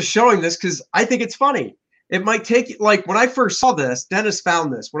we're just showing this because I think it's funny. It might take, like, when I first saw this, Dennis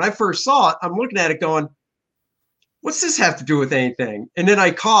found this. When I first saw it, I'm looking at it going, what's this have to do with anything? And then I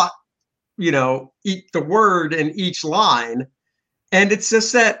caught, the word in each line. And it's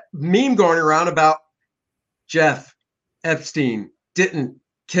just that meme going around about Jeff Epstein didn't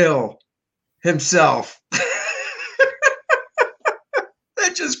kill himself.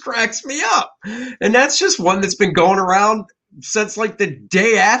 That just cracks me up. And that's just one that's been going around since like the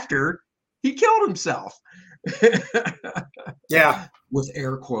day after he killed himself. Yeah. With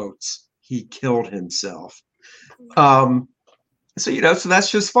air quotes, he killed himself. So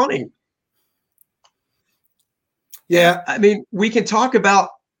that's just funny. Yeah. I mean, we can talk about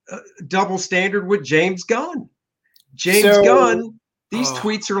double standard with James Gunn. Gunn, these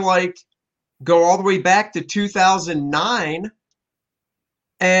tweets are like, go all the way back to 2009.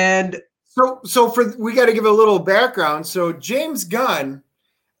 And so we got to give a little background. So James Gunn,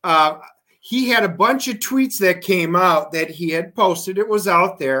 he had a bunch of tweets that came out that he had posted. It was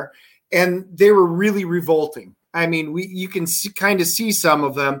out there, and they were really revolting. I mean, you can kind of see some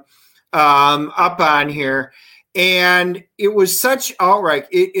of them up on here. And it was such outright.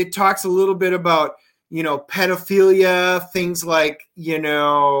 It talks a little bit about, pedophilia, things like,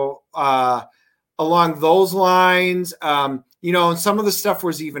 along those lines, and some of the stuff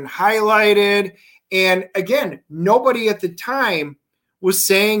was even highlighted. And again, nobody at the time was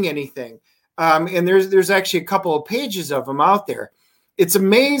saying anything. And there's actually a couple of pages of them out there. It's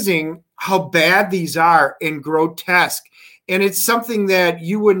amazing how bad these are and grotesque. And it's something that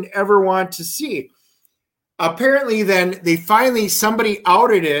you wouldn't ever want to see. Apparently, then somebody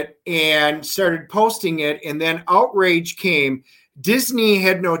outed it and started posting it, and then outrage came. Disney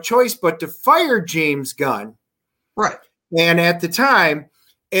had no choice but to fire James Gunn. Right. And at the time,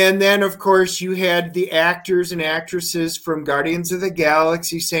 And then, of course, you had the actors and actresses from Guardians of the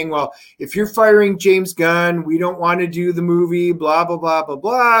Galaxy saying, well, if you're firing James Gunn, we don't want to do the movie, blah, blah, blah, blah,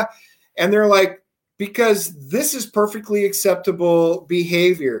 blah. And they're like, because this is perfectly acceptable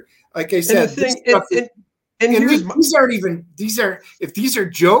behavior. Like I said, if these are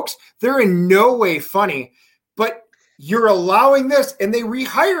jokes, they're in no way funny, but you're allowing this, and they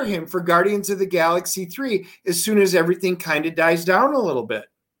rehire him for Guardians of the Galaxy 3 as soon as everything kind of dies down a little bit.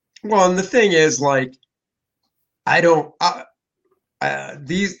 Well, and the thing is, like, the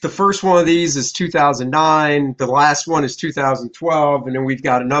first one of these is 2009, the last one is 2012, and then we've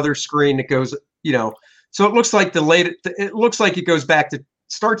got another screen that goes, so it looks like it goes back to,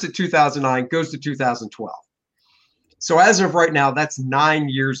 starts at 2009, goes to 2012. So as of right now, that's 9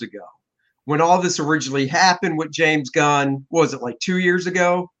 years ago. When all this originally happened with James Gunn, was it like 2 years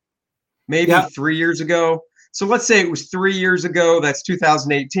ago? Maybe 3 years ago? So let's say it was 3 years ago. That's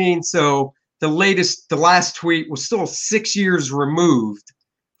 2018. So the last tweet was still 6 years removed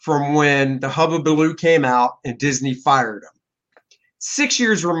from when the Hubbubaloo came out and Disney fired him. 6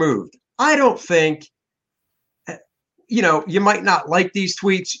 years removed. I don't think, you might not like these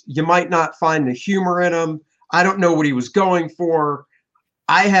tweets. You might not find the humor in them. I don't know what he was going for.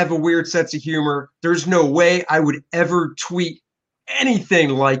 I have a weird sense of humor. There's no way I would ever tweet anything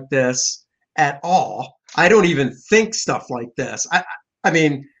like this at all. I don't even think stuff like this. I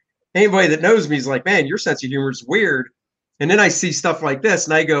mean, anybody that knows me is like, man, your sense of humor is weird. And then I see stuff like this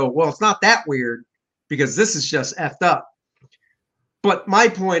and I go, well, it's not that weird because this is just effed up. But my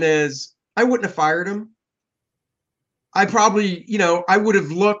point is, I wouldn't have fired him. I probably, I would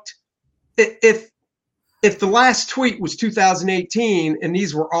have looked, if the last tweet was 2018 and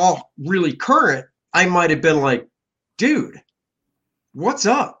these were all really current, I might have been like, dude, what's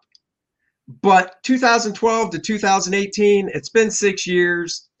up? But 2012 to 2018, it's been 6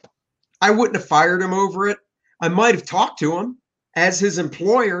 years. I wouldn't have fired him over it. I might have talked to him as his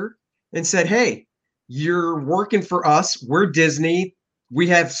employer and said, hey, you're working for us. We're Disney. We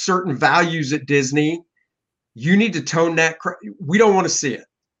have certain values at Disney. You need to tone that. We don't want to see it.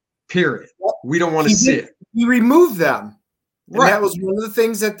 Period. We don't want to see it. He removed them. And right. That was one of the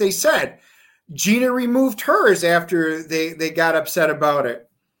things that they said. Gina removed hers after they got upset about it.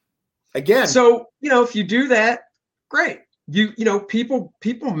 Again. So, if you do that, great. People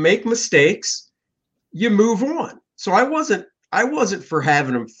make mistakes. You move on. So I wasn't for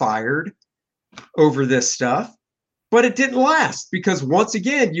having him fired over this stuff, but it didn't last because once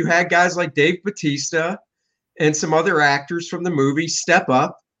again, you had guys like Dave Bautista and some other actors from the movie step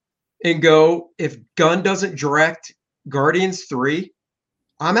up and go, if Gunn doesn't direct Guardians 3,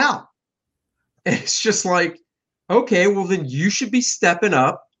 I'm out. And it's just like, okay, well then you should be stepping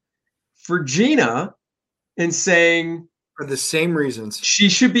up for Gina and saying, for the same reasons, she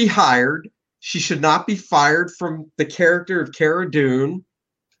should be hired. She should not be fired from the character of Cara Dune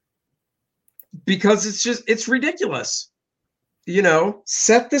because it's ridiculous.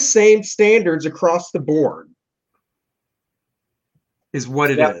 Set the same standards across the board is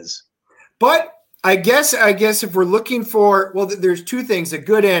what it is. But I guess if we're looking for, well, there's two things: a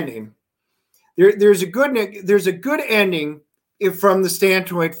good ending. There's a good ending from the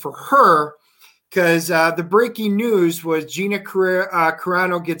standpoint for her, because the breaking news was Gina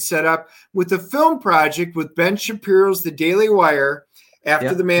Carano gets set up with a film project with Ben Shapiro's The Daily Wire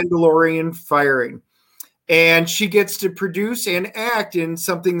after The Mandalorian firing. And she gets to produce and act in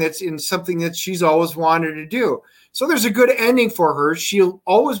something that she's always wanted to do. So there's a good ending for her. She'll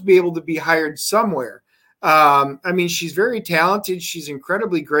always be able to be hired somewhere. She's very talented. She's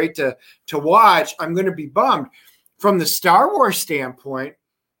incredibly great to watch. I'm going to be bummed. From the Star Wars standpoint,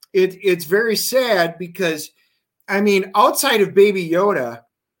 it's very sad because, outside of Baby Yoda,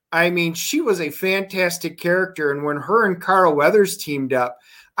 she was a fantastic character. And when her and Carl Weathers teamed up,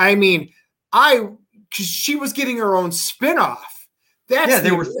 she was getting her own spinoff.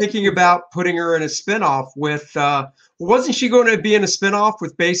 They were thinking about putting her in a spinoff with, wasn't she going to be in a spinoff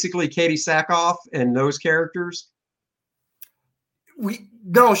with basically Katie Sackhoff and those characters?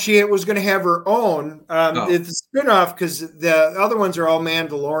 She was going to have her own. It's a spinoff because the other ones are all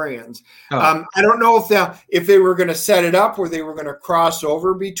Mandalorians. I don't know if they were going to set it up where they were going to cross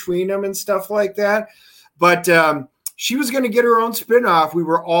over between them and stuff like that. But she was going to get her own spinoff. We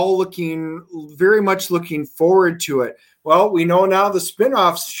were all very much looking forward to it. Well, we know now the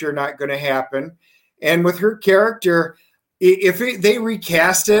spinoff's sure not going to happen. And with her character, if they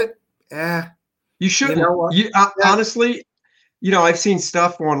recast it, you shouldn't. Honestly, I've seen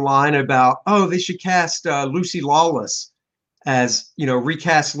stuff online about, they should cast Lucy Lawless as,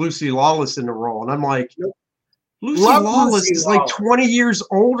 recast Lucy Lawless in the role. And I'm like, Lucy Love Lawless Lucy is like Lawless. 20 years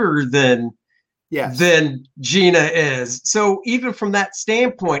older than Yes. Gina is. So even from that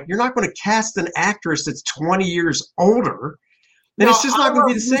standpoint, you're not going to cast an actress that's 20 years older. And No, it's just not going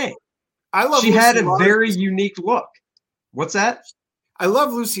to be the same. I love She had Lucy a Lawless. very unique look. What's that? I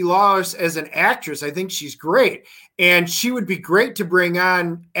love Lucy Lawless as an actress. I think she's great. And she would be great to bring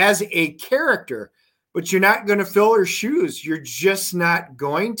on as a character, but you're not going to fill her shoes. You're just not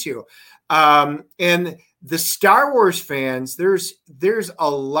going to. And the Star Wars fans, there's a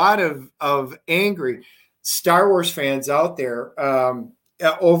lot of angry Star Wars fans out there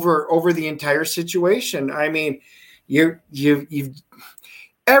over the entire situation. I mean, you've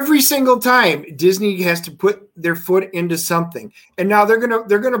every single time Disney has to put their foot into something, and now they're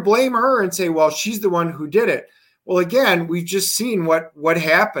gonna blame her and say, well, she's the one who did it. Well, again, we've just seen what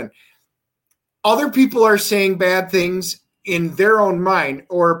happened. Other people are saying bad things in their own mind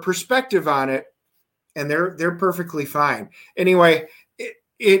or perspective on it, and they're perfectly fine. Anyway,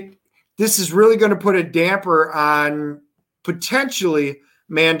 this is really going to put a damper on potentially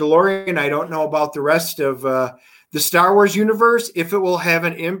Mandalorian. I don't know about the rest of the Star Wars universe, if it will have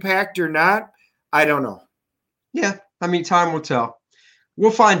an impact or not. I don't know. Yeah, I mean, time will tell.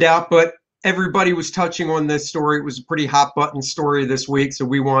 We'll find out, but everybody was touching on this story. It was a pretty hot button story this week, so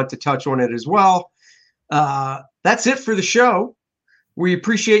we want to touch on it as well. That's it for the show. We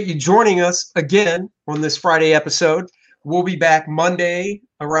appreciate you joining us again on this Friday episode. We'll be back Monday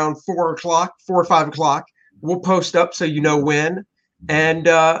around 4 or 5 o'clock. We'll post up so you know when. And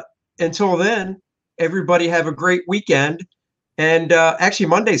until then, everybody have a great weekend. And actually,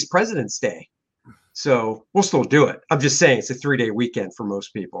 Monday's President's Day. So we'll still do it. I'm just saying it's a 3-day weekend for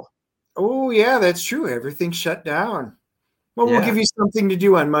most people. Oh, yeah, that's true. Everything's shut down. Well, Yeah. we'll give you something to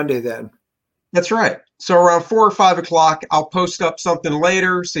do on Monday then. That's right. So around 4 or 5 o'clock, I'll post up something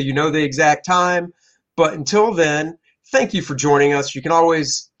later so you know the exact time. But until then, thank you for joining us. You can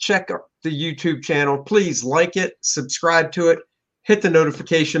always check the YouTube channel. Please like it, subscribe to it, hit the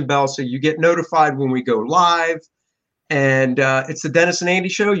notification bell so you get notified when we go live. And it's the Dennis and Andy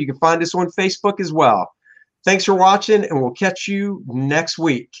Show. You can find us on Facebook as well. Thanks for watching, and we'll catch you next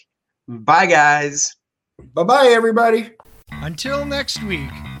week. Bye, guys. Bye-bye, everybody. Until next week,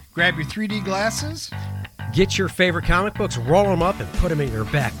 grab your 3D glasses. Get your favorite comic books, roll them up, and put them in your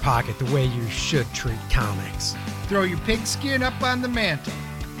back pocket the way you should treat comics. Throw your pigskin up on the mantle.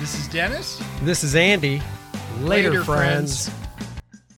 This is Dennis. This is Andy. Later, Later, friends. friends.